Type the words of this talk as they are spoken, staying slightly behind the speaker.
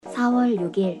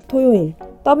4월 6일 토요일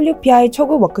WPI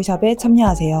초급 워크숍에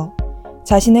참여하세요.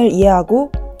 자신을 이해하고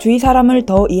주위 사람을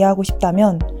더 이해하고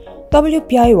싶다면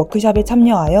WPI 워크숍에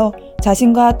참여하여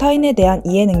자신과 타인에 대한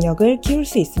이해 능력을 키울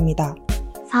수 있습니다.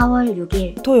 4월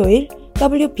 6일 토요일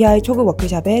WPI 초급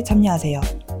워크숍에 참여하세요.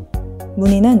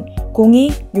 문의는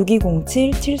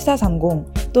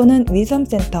 02-6207-7430 또는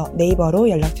위섬센터 네이버로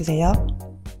연락주세요.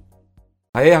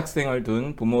 가해 학생을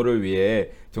둔 부모를 위해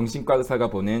정신과 의사가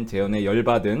보낸 재연에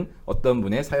열받은 어떤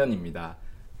분의 사연입니다.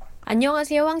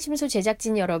 안녕하세요. 황심소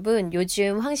제작진 여러분.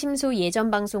 요즘 황심소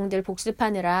예전 방송들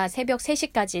복습하느라 새벽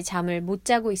 3시까지 잠을 못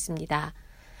자고 있습니다.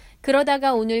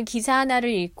 그러다가 오늘 기사 하나를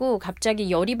읽고 갑자기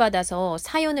열이 받아서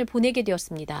사연을 보내게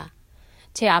되었습니다.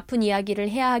 제 아픈 이야기를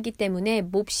해야 하기 때문에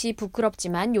몹시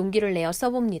부끄럽지만 용기를 내어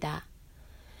써봅니다.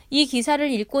 이 기사를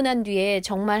읽고 난 뒤에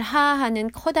정말 하하하는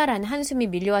커다란 한숨이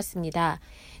밀려왔습니다.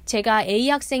 제가 A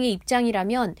학생의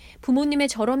입장이라면 부모님의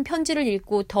저런 편지를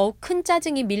읽고 더욱 큰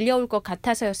짜증이 밀려올 것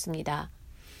같아서였습니다.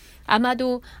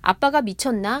 아마도 아빠가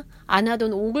미쳤나? 안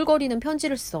하던 오글거리는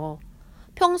편지를 써.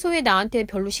 평소에 나한테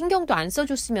별로 신경도 안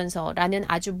써줬으면서 라는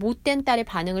아주 못된 딸의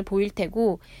반응을 보일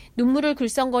테고 눈물을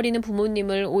글썽거리는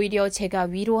부모님을 오히려 제가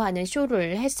위로하는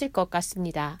쇼를 했을 것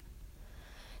같습니다.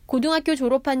 고등학교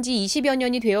졸업한 지 20여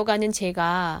년이 되어가는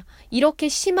제가 이렇게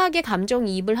심하게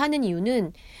감정이입을 하는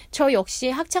이유는 저 역시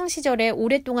학창시절에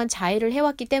오랫동안 자해를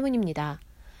해왔기 때문입니다.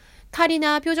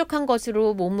 칼이나 뾰족한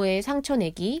것으로 몸에 상처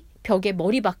내기, 벽에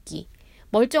머리 박기,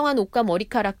 멀쩡한 옷과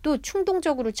머리카락도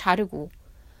충동적으로 자르고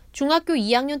중학교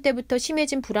 2학년 때부터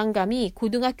심해진 불안감이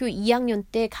고등학교 2학년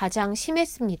때 가장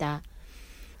심했습니다.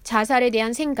 자살에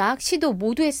대한 생각, 시도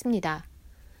모두 했습니다.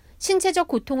 신체적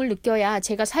고통을 느껴야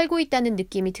제가 살고 있다는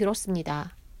느낌이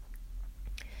들었습니다.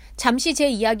 잠시 제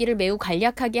이야기를 매우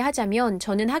간략하게 하자면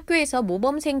저는 학교에서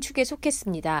모범생 축에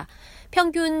속했습니다.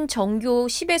 평균 전교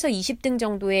 10에서 20등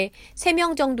정도의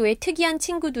 3명 정도의 특이한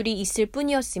친구들이 있을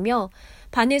뿐이었으며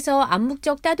반에서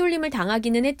암묵적 따돌림을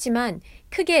당하기는 했지만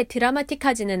크게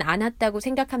드라마틱하지는 않았다고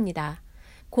생각합니다.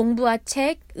 공부와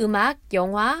책, 음악,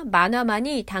 영화,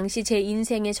 만화만이 당시 제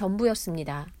인생의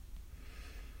전부였습니다.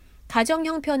 가정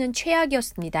형편은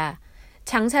최악이었습니다.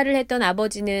 장사를 했던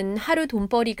아버지는 하루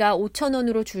돈벌이가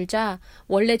 5,000원으로 줄자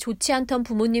원래 좋지 않던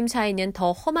부모님 사이는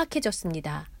더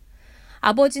험악해졌습니다.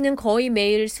 아버지는 거의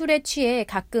매일 술에 취해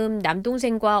가끔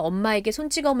남동생과 엄마에게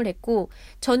손찌검을 했고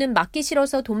저는 맞기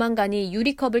싫어서 도망가니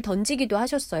유리컵을 던지기도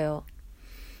하셨어요.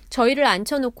 저희를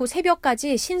앉혀놓고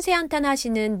새벽까지 신세한탄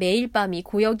하시는 매일 밤이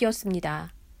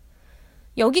고역이었습니다.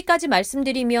 여기까지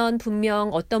말씀드리면 분명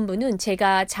어떤 분은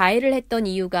제가 자해를 했던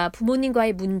이유가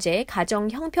부모님과의 문제, 가정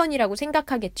형편이라고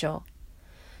생각하겠죠.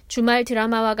 주말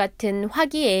드라마와 같은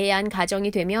화기애애한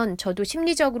가정이 되면 저도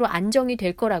심리적으로 안정이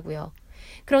될 거라고요.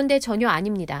 그런데 전혀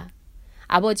아닙니다.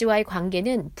 아버지와의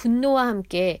관계는 분노와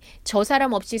함께 저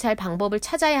사람 없이 살 방법을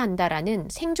찾아야 한다라는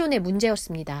생존의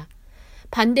문제였습니다.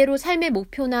 반대로 삶의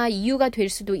목표나 이유가 될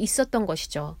수도 있었던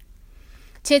것이죠.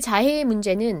 제 자해의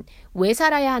문제는 왜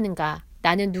살아야 하는가?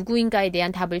 나는 누구인가에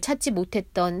대한 답을 찾지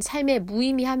못했던 삶의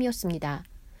무의미함이었습니다.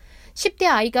 10대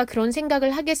아이가 그런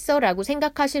생각을 하겠어? 라고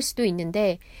생각하실 수도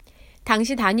있는데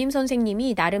당시 담임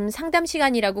선생님이 나름 상담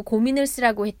시간이라고 고민을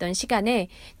쓰라고 했던 시간에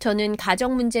저는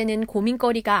가정 문제는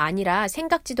고민거리가 아니라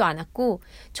생각지도 않았고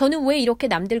저는 왜 이렇게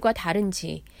남들과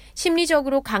다른지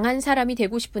심리적으로 강한 사람이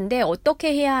되고 싶은데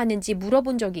어떻게 해야 하는지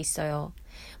물어본 적이 있어요.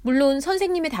 물론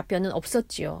선생님의 답변은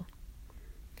없었지요.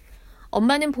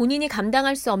 엄마는 본인이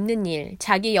감당할 수 없는 일,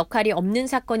 자기 역할이 없는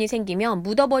사건이 생기면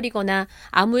묻어버리거나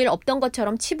아무 일 없던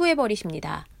것처럼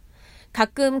치부해버리십니다.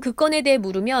 가끔 그 건에 대해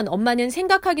물으면 엄마는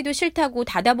생각하기도 싫다고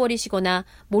닫아버리시거나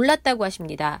몰랐다고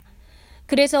하십니다.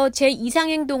 그래서 제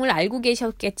이상행동을 알고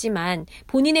계셨겠지만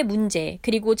본인의 문제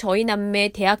그리고 저희 남매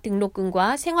대학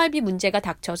등록금과 생활비 문제가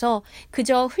닥쳐서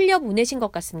그저 흘려보내신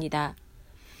것 같습니다.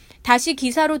 다시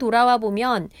기사로 돌아와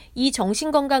보면 이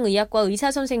정신건강의학과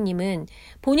의사선생님은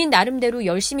본인 나름대로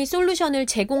열심히 솔루션을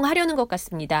제공하려는 것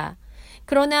같습니다.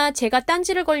 그러나 제가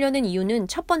딴지를 걸려는 이유는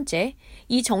첫 번째,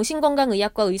 이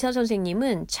정신건강의학과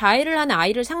의사선생님은 자해를 한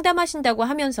아이를 상담하신다고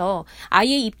하면서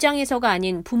아이의 입장에서가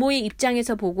아닌 부모의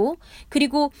입장에서 보고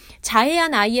그리고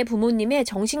자해한 아이의 부모님의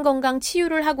정신건강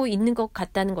치유를 하고 있는 것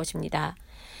같다는 것입니다.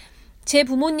 제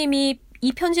부모님이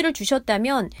이 편지를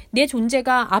주셨다면 내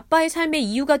존재가 아빠의 삶의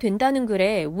이유가 된다는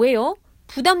글에 왜요?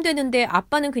 부담되는데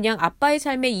아빠는 그냥 아빠의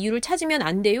삶의 이유를 찾으면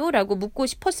안 돼요? 라고 묻고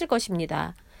싶었을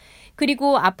것입니다.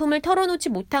 그리고 아픔을 털어놓지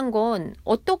못한 건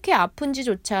어떻게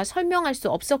아픈지조차 설명할 수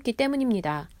없었기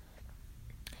때문입니다.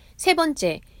 세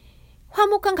번째,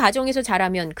 화목한 가정에서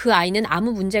자라면 그 아이는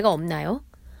아무 문제가 없나요?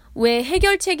 왜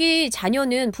해결책이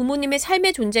자녀는 부모님의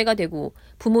삶의 존재가 되고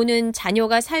부모는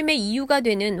자녀가 삶의 이유가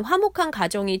되는 화목한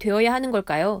가정이 되어야 하는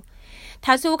걸까요?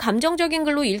 다소 감정적인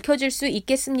글로 읽혀질 수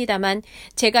있겠습니다만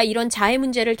제가 이런 자해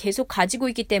문제를 계속 가지고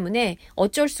있기 때문에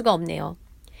어쩔 수가 없네요.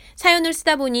 사연을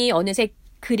쓰다 보니 어느새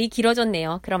글이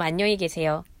길어졌네요. 그럼 안녕히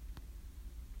계세요.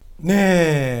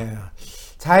 네,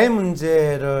 자해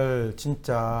문제를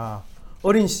진짜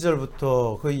어린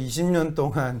시절부터 거의 20년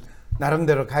동안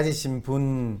나름대로 가지신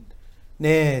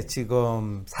분의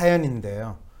지금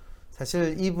사연인데요.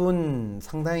 사실 이분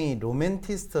상당히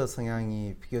로맨티스트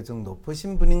성향이 비교적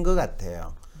높으신 분인 것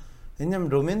같아요. 왜냐하면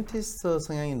로맨티스트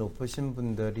성향이 높으신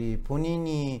분들이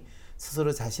본인이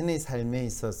스스로 자신의 삶에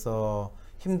있어서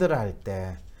힘들어할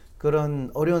때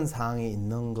그런 어려운 상황에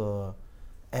있는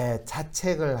거에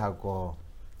자책을 하고,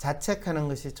 자책하는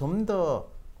것이 좀 더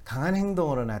강한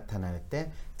행동으로 나타날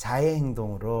때 자해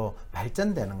행동으로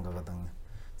발전되는 거거든요.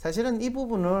 사실은 이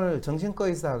부분을 정신과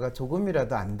의사가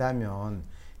조금이라도 안다면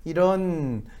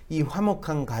이런 이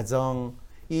화목한 가정,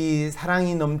 이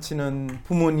사랑이 넘치는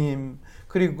부모님,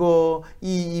 그리고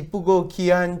이 이쁘고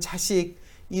귀한 자식,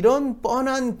 이런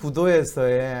뻔한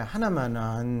구도에서의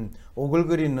하나만한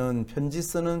오글거리는 편지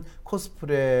쓰는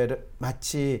코스프레를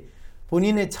마치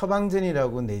본인의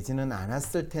처방전이라고 내지는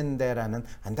않았을 텐데 라는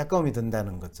안타까움이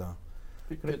든다는 거죠.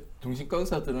 그래, 정신과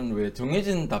의사들은 왜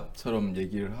정해진 답처럼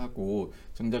얘기를 하고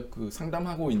정작 그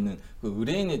상담하고 있는 그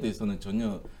의뢰인에 대해서는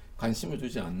전혀 관심을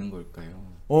주지 않는 걸까요?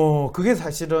 그게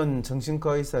사실은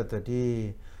정신과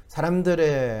의사들이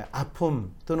사람들의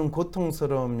아픔 또는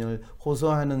고통스러움을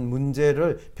호소하는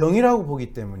문제를 병이라고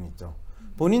보기 때문이죠.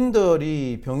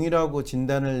 본인들이 병이라고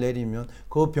진단을 내리면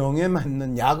그 병에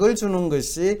맞는 약을 주는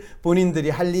것이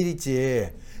본인들이 할 일이지,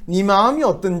 네 마음이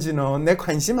어떤지는 내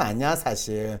관심 아니야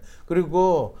사실.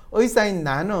 그리고 의사인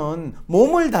나는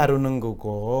몸을 다루는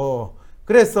거고,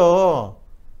 그래서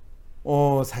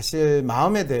사실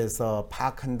마음에 대해서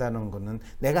파악한다는 거는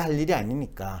내가 할 일이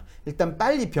아니니까 일단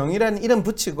빨리 병이라는 이름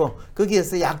붙이고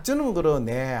거기에서 약 주는 거로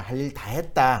내 할 일 다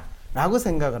했다 라고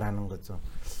생각을 하는 거죠.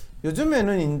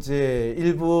 요즘에는 이제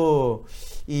일부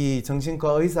이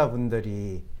정신과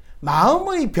의사분들이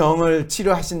마음의 병을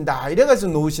치료하신다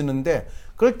이래가지고 놓으시는데,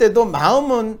 그럴 때도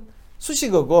마음은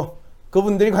수식어고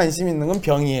그분들이 관심 있는 건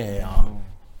병이에요.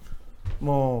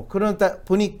 뭐 그러다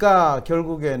보니까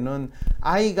결국에는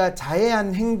아이가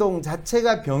자해한 행동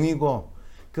자체가 병이고,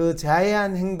 그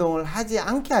자해한 행동을 하지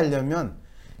않게 하려면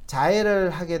자해를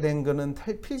하게 된 거는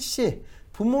필시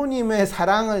부모님의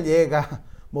사랑을 얘가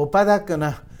못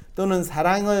받았거나 또는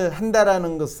사랑을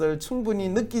한다라는 것을 충분히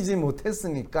느끼지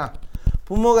못했으니까,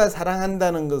 부모가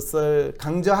사랑한다는 것을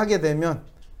강조하게 되면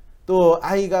또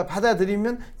아이가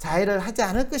받아들이면 자해를 하지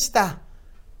않을 것이다.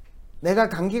 내가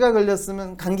감기가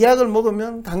걸렸으면 감기약을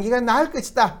먹으면 감기가 나을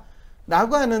것이다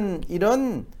라고 하는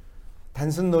이런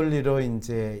단순 논리로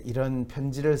이제 이런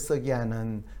편지를 쓰게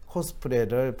하는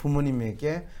코스프레를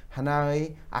부모님에게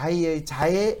하나의 아이의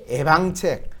자해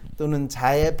예방책 또는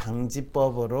자해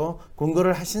방지법으로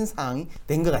권고를 하신 상황이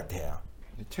된 것 같아요.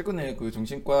 최근에 그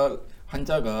정신과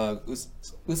환자가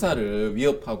의사를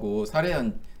위협하고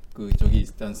살해한 그 적이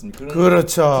있지 않습니까?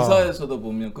 그렇죠. 기사에서도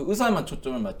보면 그 의사만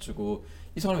초점을 맞추고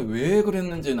이 사람이 왜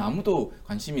그랬는지는 아무도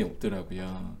관심이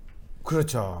없더라고요.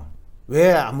 그렇죠.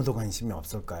 왜 아무도 관심이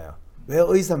없을까요? 왜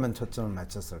의사만 초점을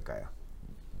맞췄을까요?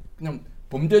 그냥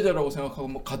범죄자라고 생각하고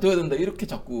뭐 가둬야 된다 이렇게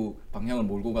자꾸 방향을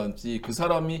몰고 가지, 그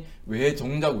사람이 왜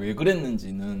정작 왜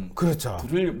그랬는지는 그렇죠.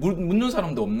 묻는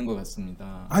사람도 없는 것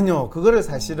같습니다. 아니요, 그거를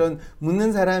사실은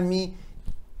묻는 사람이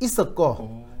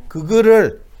있었고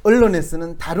그거를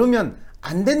언론에서는 다루면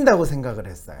안 된다고 생각을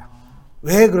했어요.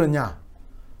 왜 그러냐?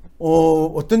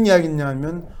 어떤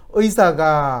이야기냐면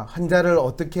의사가 환자를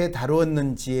어떻게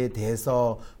다루었는지에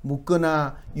대해서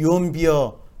묻거나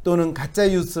유언비어 또는 가짜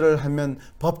뉴스를 하면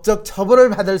법적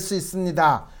처벌을 받을 수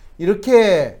있습니다.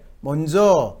 이렇게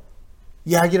먼저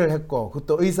이야기를 했고,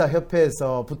 그것도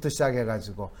의사협회에서부터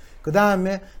시작해가지고 그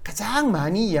다음에 가장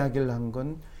많이 이야기를 한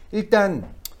건,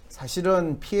 일단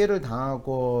사실은 피해를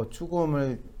당하고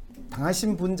죽음을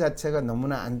당하신 분 자체가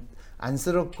너무나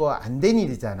안쓰럽고 안 된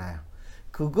일이잖아요.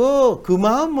 그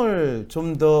마음을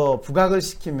좀 더 부각을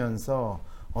시키면서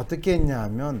어떻게 했냐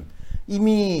하면,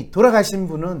 이미 돌아가신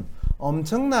분은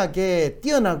엄청나게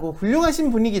뛰어나고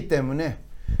훌륭하신 분이기 때문에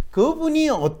그분이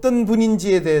어떤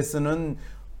분인지에 대해서는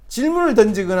질문을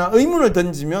던지거나 의문을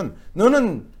던지면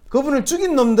너는 그분을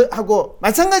죽인 놈들하고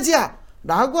마찬가지야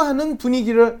라고 하는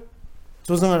분위기를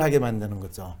조성을 하게 만드는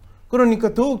거죠.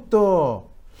 그러니까 더욱더,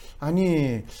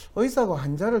 아니 의사가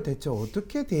환자를 대체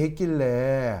어떻게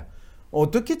대했길래,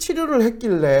 어떻게 치료를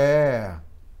했길래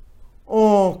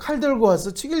칼 들고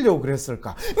와서 죽이려고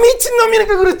그랬을까?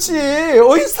 미친놈이니까 그렇지.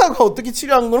 의사가 어떻게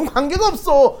치료한 거는 관계가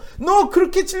없어. 너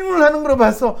그렇게 질문을 하는 걸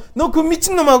봐서 너 그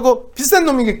미친놈하고 비슷한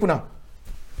놈이겠구나.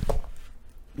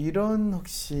 이런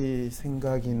혹시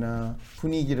생각이나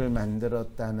분위기를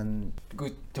만들었다는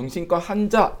그 정신과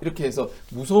환자 이렇게 해서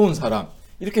무서운 사람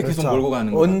이렇게 계속 그렇죠. 몰고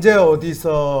가는 거예요. 언제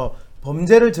어디서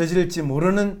범죄를 저지를지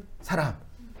모르는 사람.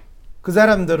 그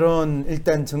사람들은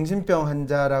일단 정신병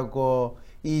환자라고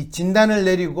이 진단을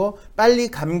내리고 빨리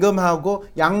감금하고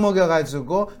약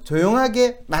먹여가지고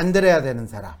조용하게 만들어야 되는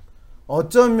사람.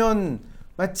 어쩌면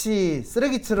마치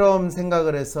쓰레기처럼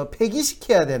생각을 해서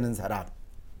폐기시켜야 되는 사람.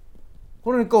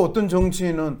 그러니까 어떤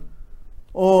정치인은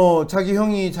자기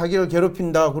형이 자기를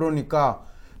괴롭힌다 그러니까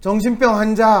정신병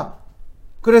환자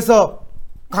그래서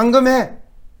감금해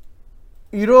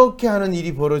이렇게 하는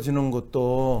일이 벌어지는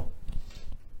것도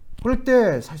그럴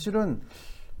때 사실은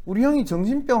우리 형이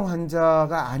정신병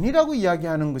환자가 아니라고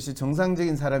이야기하는 것이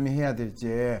정상적인 사람이 해야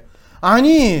될지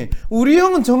아니 우리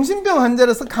형은 정신병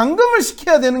환자라서 감금을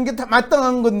시켜야 되는 게 다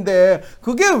마땅한 건데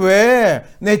그게 왜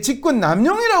내 직권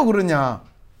남용이라고 그러냐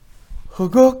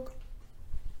허걱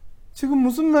지금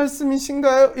무슨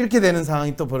말씀이신가요? 이렇게 되는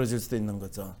상황이 또 벌어질 수도 있는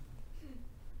거죠.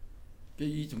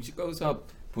 이 정신과 의사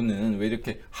분은 왜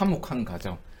이렇게 화목한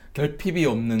가정, 결핍이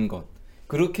없는 것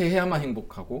그렇게 해야만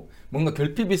행복하고 뭔가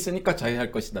결핍이 있으니까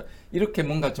자해할 것이다 이렇게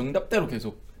뭔가 정답대로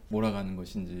계속 몰아가는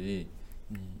것인지.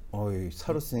 어이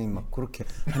사루 선생님 막 그렇게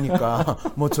하니까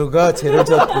뭐 저가 죄를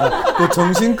졌구나 그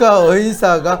정신과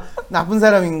의사가 나쁜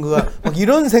사람인 거야 막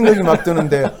이런 생각이 막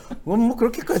드는데 뭐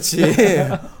그렇게까지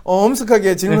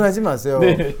엄숙하게 질문하지 마세요.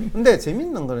 네. 근데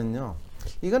재밌는 거는요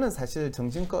이거는 사실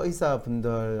정신과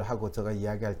의사분들하고 제가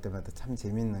이야기할 때마다 참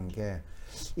재밌는 게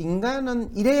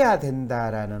인간은 이래야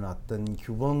된다라는 어떤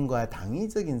규범과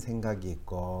당위적인 생각이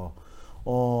있고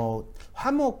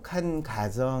화목한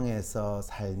가정에서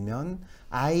살면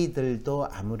아이들도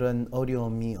아무런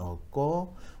어려움이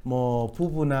없고 뭐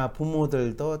부부나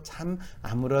부모들도 참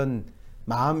아무런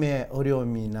마음의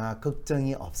어려움이나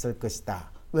걱정이 없을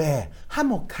것이다. 왜?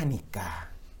 화목하니까.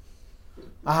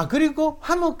 그리고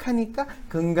화목하니까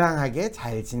건강하게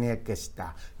잘 지낼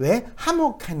것이다. 왜?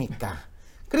 화목하니까.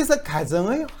 그래서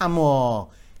가정의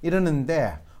화목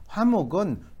이러는데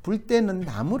화목은 불 때는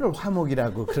나무를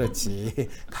화목이라고 그렇지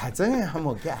가정의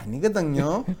화목이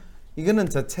아니거든요. 이거는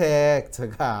저 책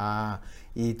제가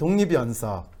이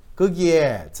독립연서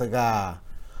거기에 제가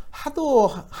하도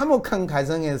화목한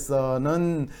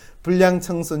가정에서는 불량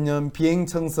청소년, 비행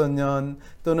청소년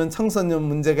또는 청소년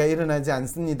문제가 일어나지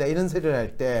않습니다. 이런 소리를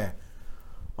할 때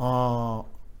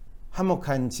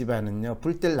화목한 집안은요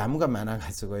불 뗄 나무가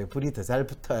많아가지고요 불이 더 잘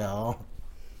붙어요.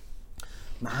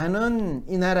 많은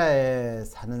이 나라에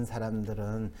사는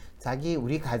사람들은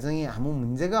우리 가정이 아무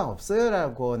문제가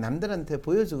없어요라고 남들한테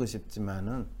보여주고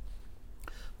싶지만은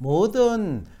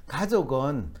모든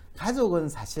가족은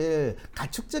사실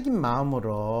가축적인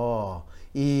마음으로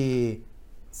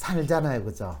살잖아요,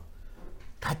 그죠?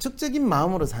 가축적인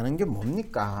마음으로 사는 게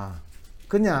뭡니까?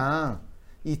 그냥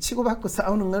치고받고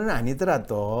싸우는 건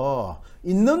아니더라도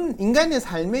인간의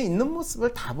삶에 있는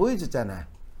모습을 다 보여주잖아요.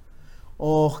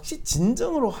 혹시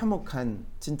진정으로 화목한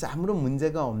진짜 아무런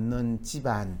문제가 없는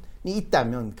집안이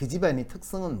있다면 그 집안의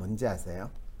특성은 뭔지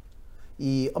아세요?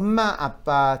 이 엄마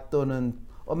아빠 또는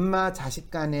엄마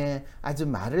자식 간에 아주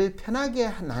말을 편하게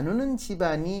나누는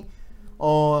집안이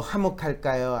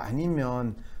화목할까요?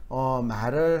 아니면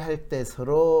말을 할 때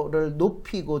서로를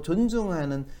높이고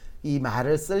존중하는 이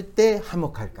말을 쓸 때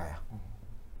화목할까요?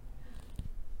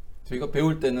 저희가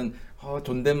배울 때는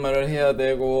존댓말을 해야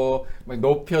되고 막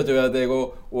높여줘야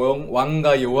되고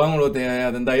왕과 여왕으로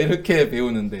대해야 된다 이렇게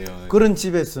배우는데요. 그런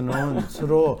집에서는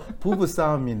서로 부부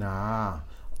싸움이나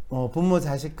부모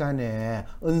자식 간에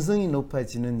언성이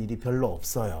높아지는 일이 별로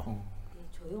없어요.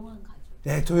 조용한 가족.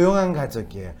 네, 조용한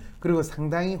가족이에요. 그리고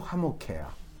상당히 화목해요.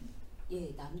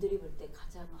 예, 남들이 볼 때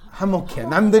가장 화목해.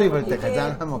 남들이 볼 때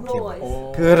가장 화목해.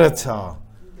 부러워했어요. 그렇죠.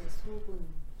 근데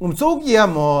속은 속이야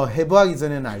뭐 해부하기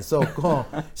전에는 알 수 없고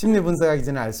심리 분석하기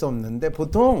전에 알 수 없는데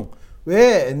보통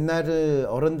왜 옛날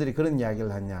어른들이 그런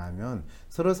이야기를 하냐 하면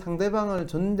서로 상대방을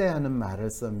존대하는 말을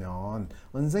쓰면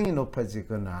언성이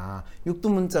높아지거나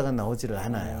육두문자가 나오지를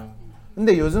않아요.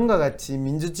 근데 요즘과 같이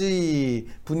민주주의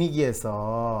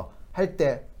분위기에서 할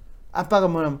때 아빠가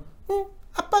뭐냐면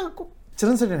아빠가 꼭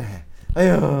저런 소리를 해.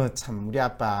 아유 참 우리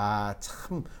아빠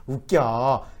참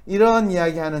웃겨 이런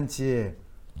이야기 하는 집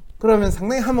그러면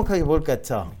상당히 화목하게 볼 것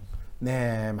같죠?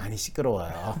 네, 많이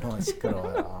시끄러워요.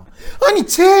 시끄러워요. 아니,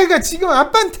 제가 지금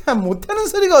아빠한테 못하는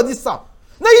소리가 어딨어?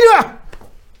 나 이리 와!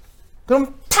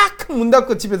 그럼 탁! 문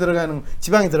닫고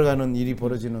지방에 들어가는 일이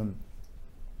벌어지는.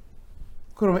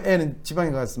 그러면 애는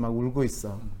지방에 가서 막 울고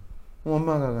있어.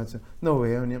 엄마가 가서, 너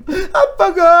왜요?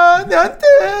 아빠가 내한테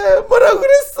뭐라고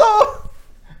그랬어?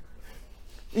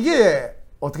 이게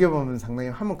어떻게 보면 상당히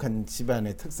화목한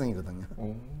집안의 특성이거든요.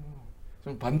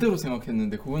 좀 반대로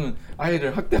생각했는데 그거는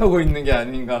아이를 학대하고 있는 게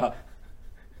아닌가.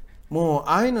 뭐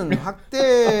아이는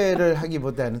학대를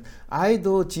하기보다는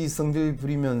아이도 지 성질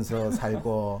부리면서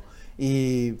살고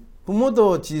이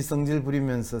부모도 지 성질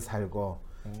부리면서 살고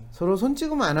서로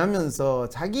손찌검 안 하면서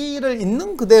자기를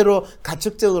있는 그대로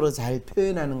가축적으로 잘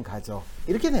표현하는 가족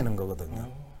이렇게 되는 거거든요.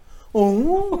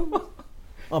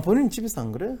 본인 집에서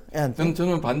안 그래? 애한테?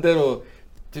 저는 반대로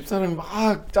집사람이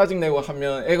막 짜증내고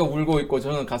하면 애가 울고 있고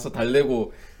저는 가서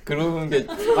달래고 그러는 게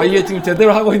이게 지금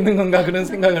제대로 하고 있는 건가 그런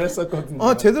생각을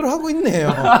했었거든요. 제대로 하고 있네요.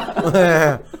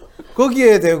 네.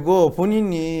 거기에 대고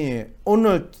본인이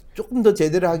오늘 조금 더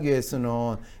제대로 하기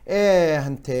위해서는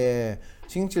애한테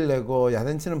신경질 내고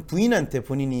야단치는 부인한테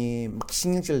본인이 막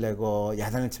신경질 내고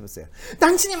야단을 쳐봤어요.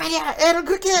 당신이 말이야 애를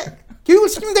그렇게 교육을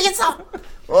시키면 되겠어?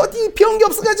 어디 배운 게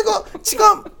없어가지고 지금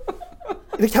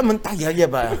이렇게 한번 딱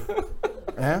이야기해봐요.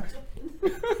 예?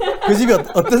 그 집이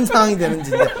어떤 상황이 되는지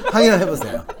이제 확인을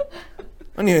해보세요.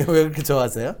 아니 왜 그렇게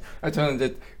좋아하세요? 저는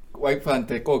이제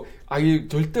와이프한테 꼭 이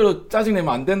절대로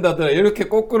짜증내면 안 된다더라 이렇게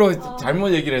거꾸로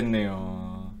잘못 얘기를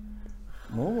했네요.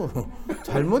 뭐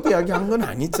잘못 이야기한 건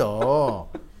아니죠.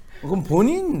 그건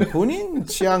본인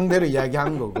취향대로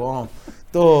이야기한 거고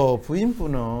또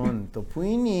부인분은 또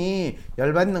부인이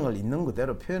열받는 걸 있는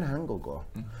그대로 표현하는 거고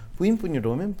부인분이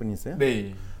로맨분이세요?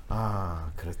 네.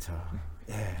 그렇죠.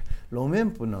 예,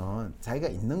 로맨분은 자기가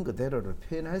있는 그대로를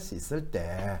표현할 수 있을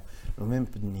때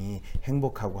로맨분이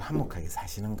행복하고 화목하게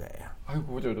사시는 거예요.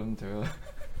 아이고 저런 제가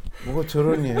뭐가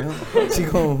저런이에요?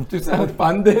 지금 집사람한테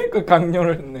반대했고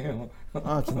강요를 했네요.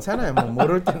 괜찮아요. 뭐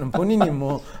모를 때는 본인이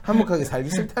뭐 화목하게 살기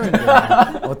싫다는 게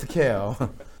어떻게 해요?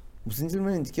 무슨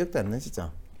질문인지 기억도 안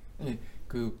나시죠?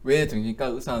 왜 정신과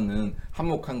의사는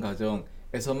화목한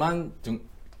가정에서만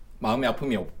마음의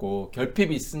아픔이 없고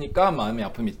결핍이 있으니까 마음의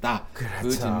아픔이 있다. 그렇죠.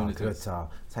 그 질문을 그렇죠.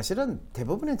 사실은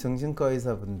대부분의 정신과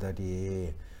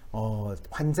의사분들이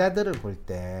환자들을 볼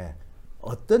때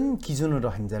어떤 기준으로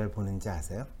환자를 보는지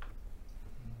아세요?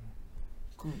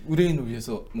 의뢰인을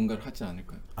위해서 뭔가를 하지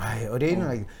않을까요?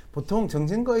 의뢰인은 보통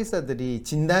정신과 의사들이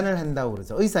진단을 한다고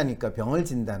그러죠. 의사니까 병을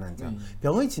진단하죠.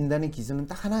 병의 진단의 기준은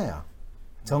딱 하나예요.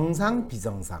 정상,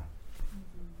 비정상.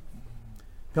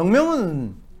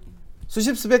 병명은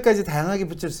수십 수백 가지 다양하게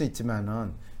붙일 수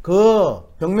있지만은 그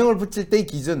병명을 붙일 때의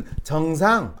기준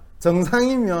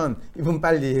정상이면 이분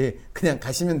빨리 그냥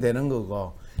가시면 되는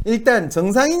거고 일단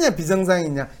정상이냐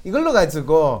비정상이냐 이걸로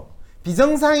가지고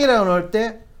비정상이라고 넣을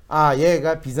때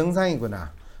얘가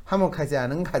비정상이구나. 화목하지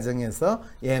않은 가정에서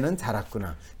얘는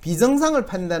자랐구나. 비정상을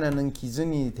판단하는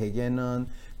기준이 대개는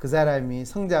그 사람이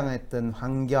성장했던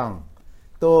환경,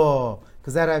 또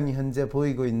그 사람이 현재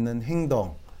보이고 있는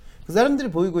행동, 그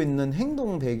사람들이 보이고 있는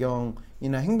행동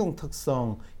배경이나 행동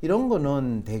특성 이런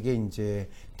거는 대개 이제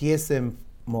DSM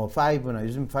 5나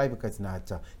요즘 5까지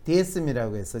나왔죠.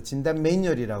 DSM이라고 해서 진단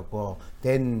매뉴얼이라고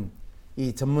된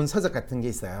이 전문 서적 같은 게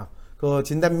있어요. 그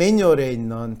진단 매뉴얼에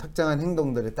있는 특정한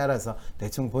행동들에 따라서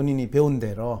대충 본인이 배운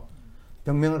대로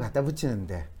병명을 갖다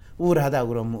붙이는데 우울하다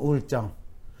그러면 우울증,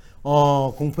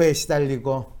 공포에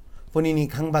시달리고 본인이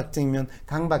강박증이면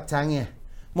강박장애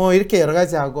뭐 이렇게 여러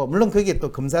가지 하고 물론 거기에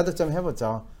또 검사도 좀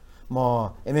해보죠.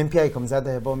 뭐 MMPI 검사도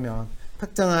해보면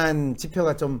특정한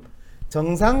지표가 좀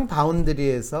정상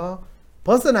바운드리에서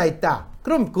벗어나 있다.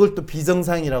 그럼 그걸 또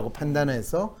비정상이라고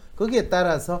판단해서 거기에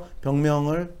따라서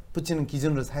병명을 붙이는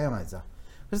기준으로 사용하죠.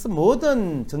 그래서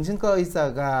모든 정신과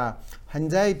의사가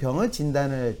환자의 병을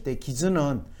진단할 때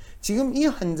기준은 지금 이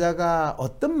환자가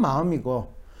어떤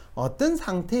마음이고 어떤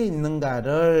상태에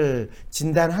있는가를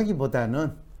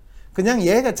진단하기보다는 그냥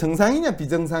얘가 정상이냐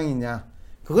비정상이냐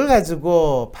그걸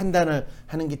가지고 판단을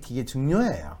하는 게 되게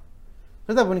중요해요.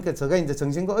 그러다 보니까 제가 이제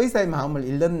정신과 의사의 마음을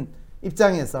읽는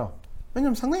입장에서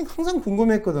왜냐면 상당히 항상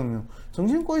궁금했거든요.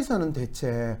 정신과 의사는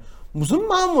대체 무슨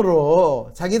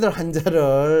마음으로 자기들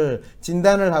환자를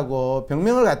진단을 하고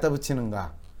병명을 갖다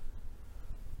붙이는가?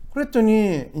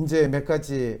 그랬더니 이제 몇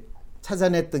가지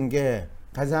찾아냈던 게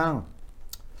가장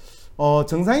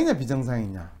정상이냐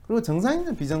비정상이냐 그리고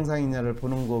정상이냐 비정상이냐를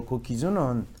보는 그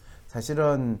기준은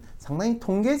사실은 상당히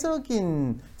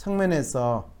통계적인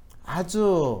측면에서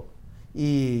아주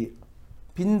이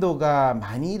빈도가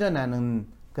많이 일어나는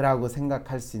거라고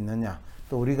생각할 수 있느냐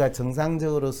또 우리가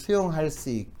정상적으로 수용할 수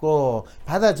있고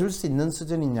받아줄 수 있는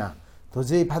수준이냐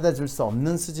도저히 받아줄 수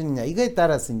없는 수준이냐 이거에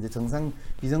따라서 이제 정상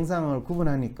비정상을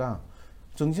구분하니까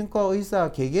정신과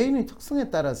의사 개개인의 특성에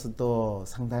따라서도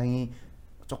상당히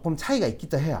조금 차이가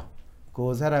있기도 해요.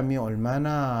 그 사람이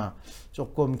얼마나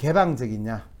조금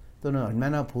개방적이냐 또는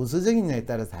얼마나 보수적이냐에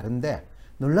따라 다른데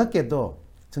놀랍게도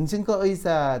정신과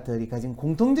의사들이 가진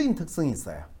공통적인 특성이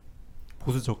있어요.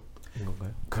 보수적인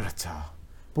건가요? 그렇죠.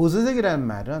 보수적이라는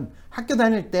말은 학교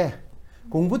다닐 때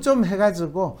공부 좀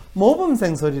해가지고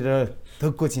모범생 소리를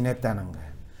듣고 지냈다는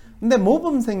거예요. 근데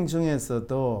모범생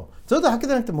중에서도 저도 학교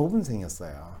다닐 때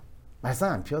모범생이었어요.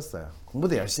 말썽 안 피웠어요.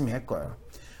 공부도 열심히 했고요.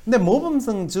 근데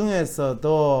모범생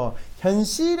중에서도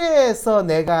현실에서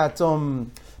내가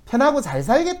좀 편하고 잘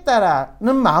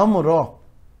살겠다라는 마음으로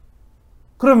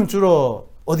그러면 주로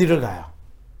어디를 가요?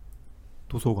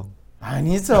 도서관.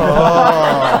 아니죠.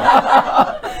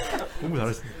 공부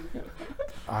잘했습니다.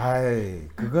 아이,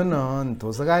 그거는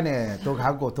도서관에도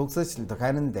가고 독서실도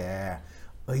가는데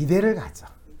의대를 가죠.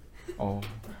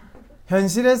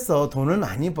 현실에서 돈을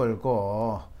많이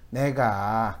벌고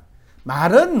내가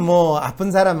말은 뭐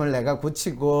아픈 사람을 내가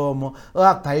고치고 뭐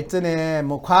의학 발전에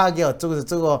뭐 과학에 어쩌고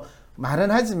저쩌고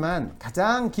말은 하지만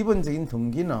가장 기본적인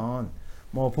동기는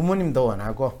뭐 부모님도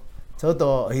원하고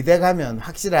저도 의대 가면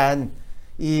확실한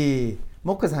이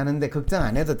먹고 사는데 걱정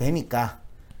안 해도 되니까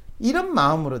이런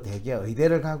마음으로 되게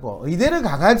의대를 가고 의대를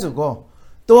가가지고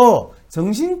또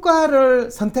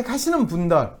정신과를 선택하시는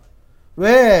분들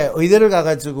왜 의대를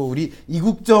가가지고 우리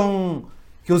이국정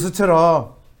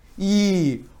교수처럼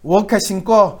이 워카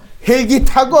신고 헬기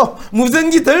타고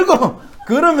무전기 들고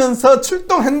그러면서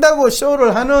출동한다고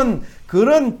쇼를 하는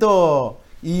그런 또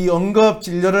이 응급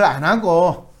진료를 안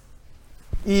하고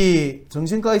이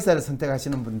정신과 의사를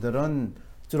선택하시는 분들은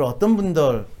주로 어떤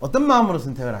분들 어떤 마음으로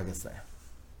선택을 하겠어요?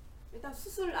 일단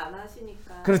수술 안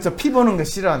하시니까. 그렇죠. 피 보는 거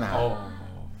싫어 나.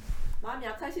 마음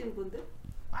약하신 분들?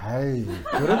 아이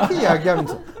그렇게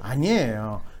이야기하면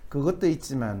아니에요. 그것도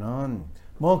있지만은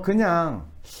뭐 그냥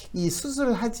이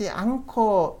수술하지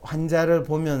않고 환자를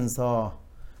보면서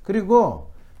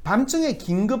그리고 밤중에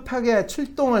긴급하게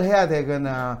출동을 해야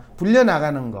되거나 불려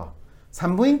나가는 거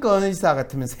산부인과 의사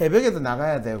같으면 새벽에도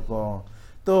나가야 되고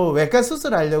또 외과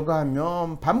수술하려고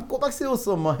하면 밤 꼬박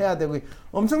새워서 뭐 해야 되고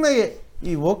엄청나게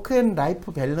이 워크 앤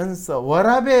라이프 밸런스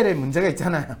워라밸에 문제가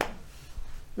있잖아요.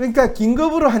 그러니까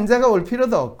긴급으로 환자가 올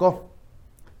필요도 없고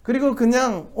그리고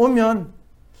그냥 오면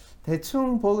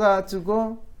대충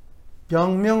보가지고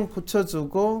병명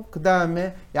붙여주고 그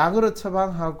다음에 약으로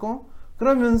처방하고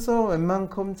그러면서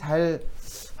웬만큼 잘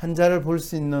환자를 볼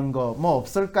수 있는 거 뭐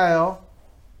없을까요?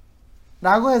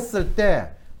 라고 했을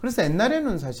때 그래서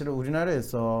옛날에는 사실은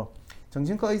우리나라에서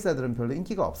정신과 의사들은 별로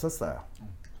인기가 없었어요.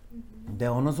 근데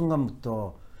어느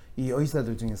순간부터 이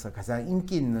의사들 중에서 가장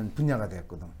인기 있는 분야가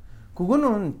되었거든.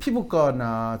 그거는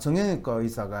피부과나 정형외과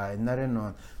의사가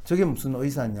옛날에는 저게 무슨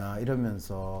의사냐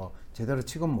이러면서 제대로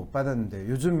취급 못 받았는데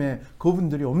요즘에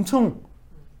그분들이 엄청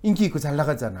인기 있고 잘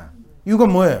나가잖아. 이유가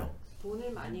뭐예요?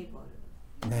 돈을 많이 벌어요.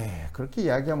 네, 그렇게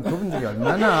이야기하면 그분들이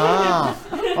얼마나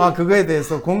그거에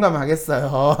대해서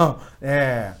공감하겠어요.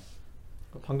 네.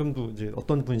 방금도 이제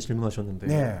어떤 분이 질문하셨는데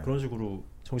네. 그런 식으로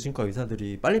정신과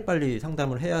의사들이 빨리빨리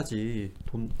상담을 해야지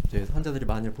이제 환자들이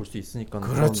많이 볼 수 있으니까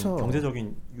그렇죠. 그런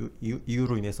경제적인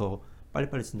이유로 인해서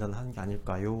빨리빨리 진단을 하는 게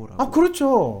아닐까요? 라고.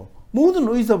 그렇죠. 모든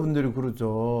의사분들이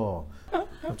그러죠.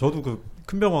 저도 그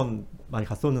큰 병원 많이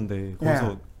갔었는데 거기서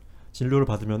네. 진료를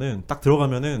받으면은 딱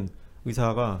들어가면은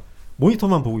의사가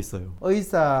모니터만 보고 있어요.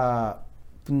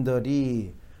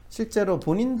 의사분들이 실제로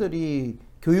본인들이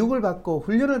교육을 받고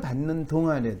훈련을 받는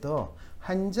동안에도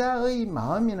환자의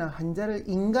마음이나 환자를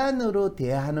인간으로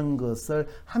대하는 것을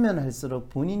하면 할수록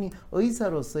본인이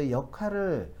의사로서의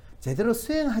역할을 제대로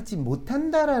수행하지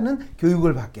못한다라는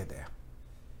교육을 받게 돼요.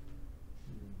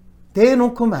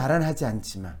 대놓고 말은 하지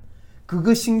않지만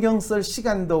그거 신경 쓸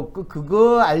시간도 없고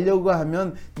그거 알려고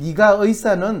하면 네가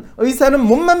의사는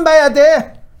몸만 봐야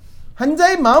돼.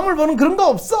 환자의 마음을 보는 그런 거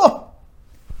없어.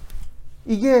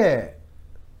 이게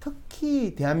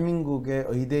특히 대한민국의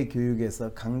의대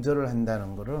교육에서 강조를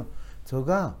한다는 거를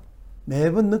제가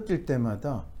매번 느낄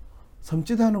때마다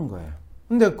섬찟하는 거예요.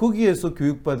 근데 거기에서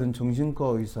교육받은 정신과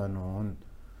의사는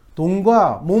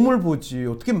돈과 몸을 보지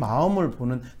어떻게 마음을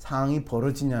보는 상황이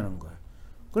벌어지냐는 거예요.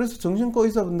 그래서 정신과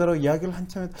의사분들하고 이야기를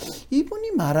한참 해도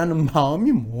이분이 말하는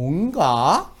마음이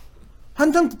뭔가?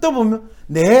 한참 듣다 보면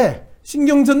네,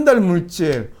 신경전달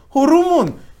물질,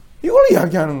 호르몬 이걸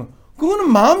이야기하는 거. 그거는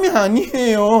마음이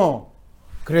아니에요.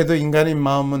 그래도 인간의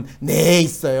마음은 뇌에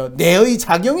있어요. 뇌의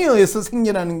작용에 의해서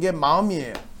생겨나는 게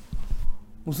마음이에요.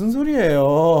 무슨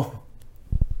소리예요?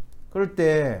 그럴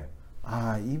때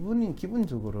이분이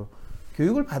기본적으로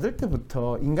교육을 받을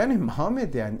때부터 인간의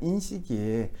마음에 대한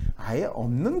인식이 아예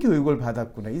없는 교육을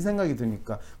받았구나 이 생각이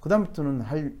드니까 그 다음부터는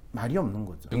할 말이 없는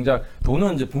거죠. 정작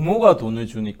돈은 이제 부모가 돈을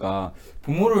주니까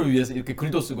부모를 위해서 이렇게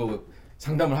글도 쓰고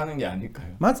상담을 하는 게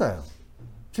아닐까요? 맞아요.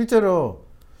 실제로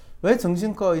왜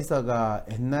정신과 의사가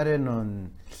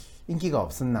옛날에는 인기가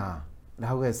없었나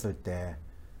라고 했을 때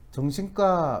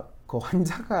정신과 그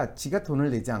환자가 지가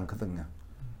돈을 내지 않거든요.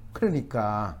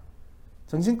 그러니까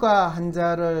정신과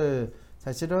환자를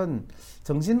사실은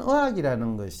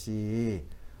정신의학이라는 것이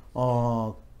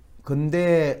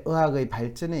근대 의학의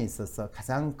발전에 있어서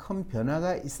가장 큰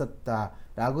변화가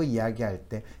있었다라고 이야기할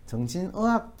때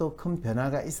정신의학도 큰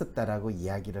변화가 있었다라고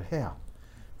이야기를 해요.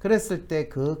 그랬을 때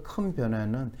그 큰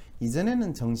변화는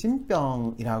이전에는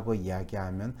정신병이라고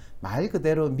이야기하면 말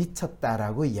그대로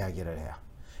미쳤다라고 이야기를 해요.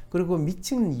 그리고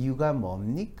미친 이유가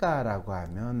뭡니까? 라고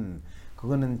하면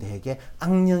그거는 대개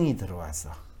악령이 들어와서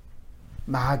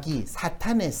마귀,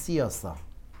 사탄에 쓰여서.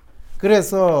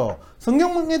 그래서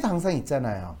성경문에도 항상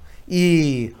있잖아요.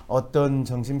 이 어떤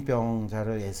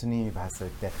정신병자를 예수님이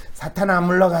봤을 때 사탄아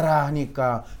물러가라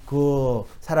하니까 그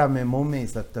사람의 몸에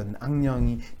있었던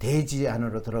악령이 돼지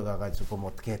안으로 들어가 가지고 뭐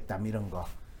어떻게 했다 이런 거.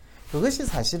 그것이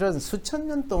사실은 수천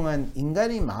년 동안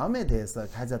인간이 마음에 대해서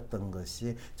가졌던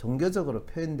것이 종교적으로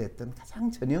표현됐던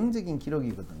가장 전형적인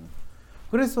기록이거든요.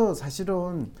 그래서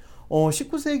사실은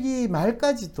 19세기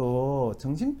말까지도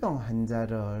정신병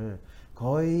환자를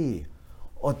거의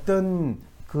어떤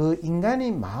그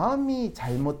인간이 마음이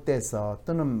잘못돼서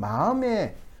또는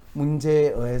마음의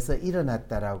문제에 의해서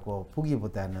일어났다라고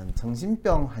보기보다는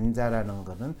정신병 환자라는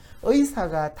것은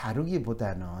의사가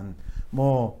다루기보다는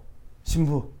뭐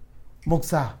신부,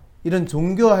 목사 이런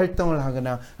종교 활동을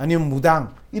하거나 아니면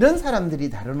무당 이런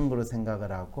사람들이 다루는 거로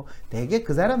생각을 하고 대개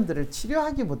그 사람들을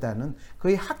치료하기보다는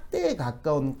거의 학대에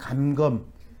가까운 감금,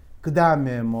 그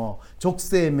다음에 뭐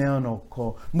족쇄에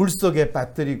메어놓고 물속에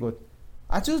빠뜨리고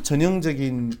아주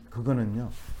전형적인 그거는요.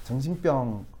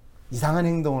 정신병 이상한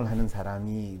행동을 하는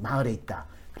사람이 마을에 있다.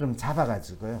 그럼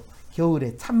잡아가지고요.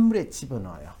 겨울에 찬물에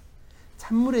집어넣어요.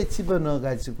 찬물에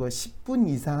집어넣어가지고 10분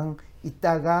이상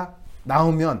있다가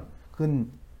나오면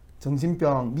그건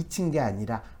정신병 미친 게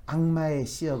아니라 악마에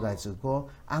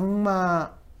씌어가지고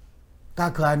악마가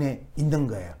그 안에 있는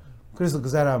거예요. 그래서 그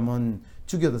사람은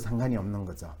죽여도 상관이 없는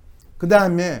거죠. 그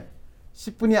다음에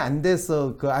 10분이 안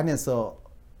돼서 그 안에서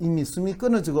이미 숨이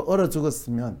끊어지고 얼어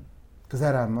죽었으면 그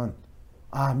사람은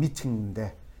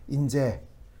미친데 이제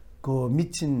그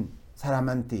미친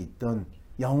사람한테 있던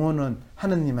영혼은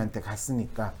하느님한테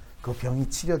갔으니까 그 병이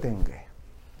치료된 거예요.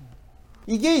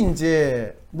 이게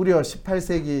이제 무려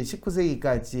 18세기,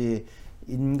 19세기까지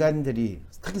인간들이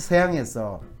특히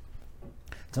서양에서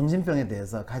정신병에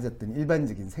대해서 가졌던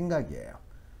일반적인 생각이에요.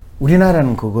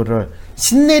 우리나라는 그거를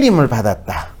신내림을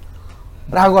받았다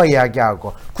라고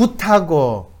이야기하고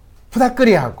굿하고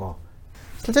푸닥거리하고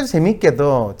실제로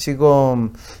재밌게도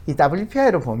지금 이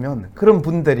WPI를 보면 그런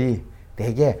분들이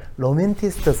되게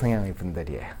로맨티스트 성향의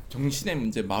분들이에요. 정신의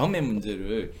문제, 마음의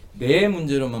문제를 내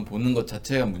문제로만 보는 것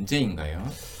자체가 문제인가요?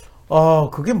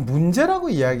 그게 문제라고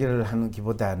이야기를 하는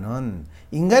기보다는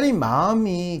인간의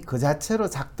마음이 그 자체로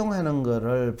작동하는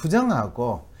거를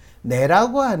부정하고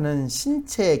뇌라고 하는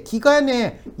신체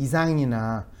기관의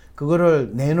이상이나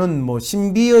그거를 내는 뭐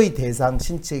신비의 대상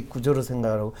신체의 구조로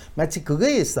생각하고 마치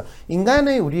그거에 있어.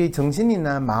 인간의 우리의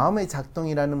정신이나 마음의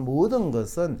작동이라는 모든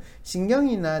것은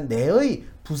신경이나 뇌의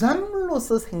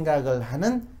부산물로서 생각을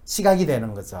하는 시각이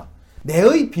되는 거죠.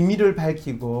 뇌의 비밀을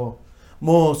밝히고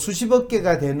뭐 수십억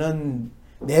개가 되는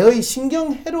뇌의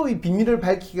신경회로의 비밀을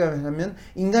밝히게 하면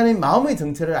인간의 마음의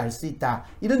정체를 알 수 있다.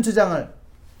 이런 주장을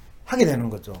하게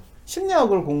되는 거죠.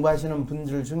 심리학을 공부하시는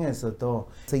분들 중에서도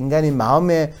인간이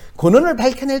마음의 근원을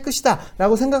밝혀낼 것이다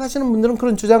라고 생각하시는 분들은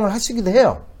그런 주장을 하시기도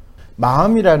해요.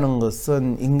 마음이라는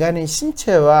것은 인간의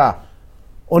신체와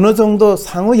어느 정도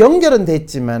상호 연결은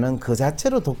됐지만은 그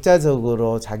자체로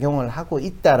독자적으로 작용을 하고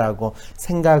있다라고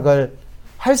생각을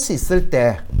할 수 있을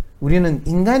때 우리는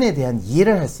인간에 대한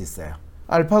이해를 할 수 있어요.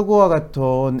 알파고와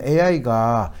같은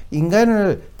AI가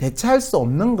인간을 대체할 수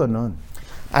없는 거는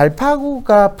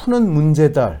알파고가 푸는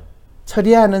문제들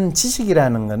처리하는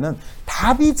지식이라는 것은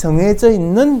답이 정해져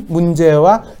있는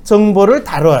문제와 정보를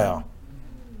다뤄요.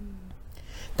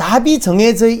 답이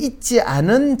정해져 있지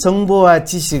않은 정보와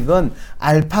지식은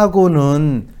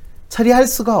알파고는 처리할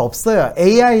수가 없어요.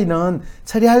 AI는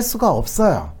처리할 수가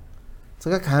없어요.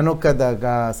 제가 간혹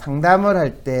가다가 상담을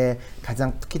할 때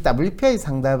가장 특히 WPI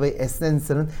상담의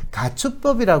에센스는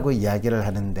가축법이라고 이야기를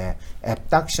하는데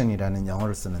abduction이라는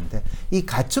영어를 쓰는데 이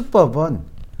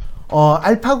가축법은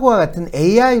알파고와 같은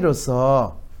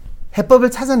AI로서 해법을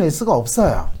찾아낼 수가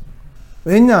없어요.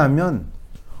 왜냐하면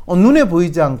눈에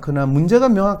보이지 않거나 문제가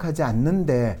명확하지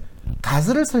않는데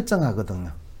가설을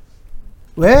설정하거든요.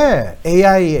 왜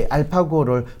AI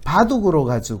알파고를 바둑으로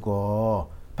가지고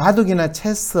바둑이나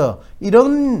체스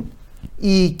이런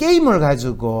이 게임을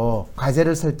가지고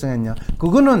과제를 설정했냐?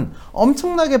 그거는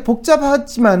엄청나게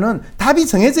복잡하지만은 답이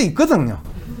정해져 있거든요.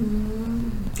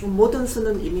 모든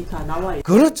수는 이미 다 나와 있고.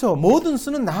 그렇죠. 모든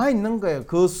수는 나와 있는 거예요.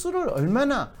 그 수를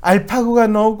얼마나 알파고가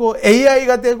나오고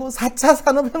AI가 되고 4차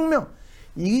산업혁명,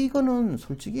 이거는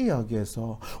솔직히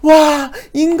이야기해서 와,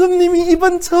 임금님이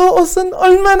입은 저 옷은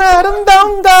얼마나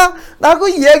아름다운가 라고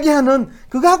이야기하는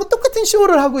그거하고 똑같은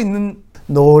쇼를 하고 있는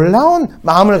놀라운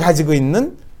마음을 가지고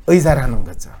있는 의사라는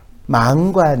거죠.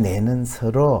 마음과 뇌는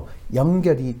서로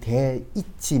연결이 돼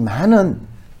있지만은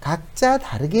각자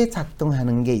다르게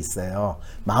작동하는 게 있어요.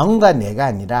 마음과 뇌가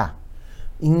아니라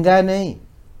인간의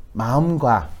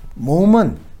마음과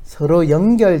몸은 서로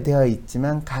연결되어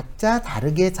있지만 각자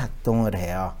다르게 작동을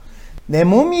해요. 내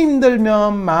몸이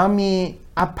힘들면 마음이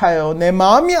아파요. 내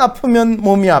마음이 아프면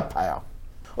몸이 아파요.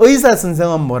 의사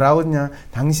선생은 뭐라고 하냐,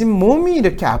 당신 몸이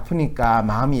이렇게 아프니까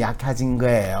마음이 약해진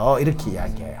거예요, 이렇게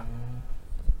이야기해요.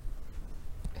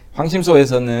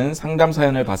 황심소에서는 상담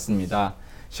사연을 받습니다.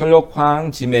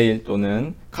 셜록황 지메일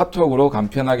또는 카톡으로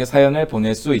간편하게 사연을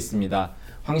보낼 수 있습니다.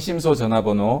 황심소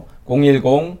전화번호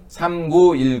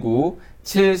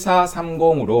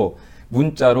 010-3919-7430으로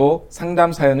문자로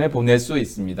상담 사연을 보낼 수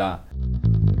있습니다.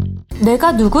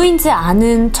 내가 누구인지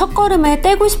아는 첫걸음을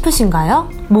떼고 싶으신가요?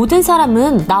 모든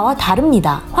사람은 나와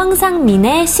다릅니다.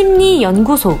 황상민의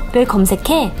심리연구소를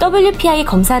검색해 WPI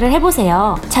검사를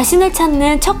해보세요. 자신을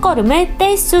찾는 첫걸음을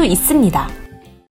뗄 수 있습니다.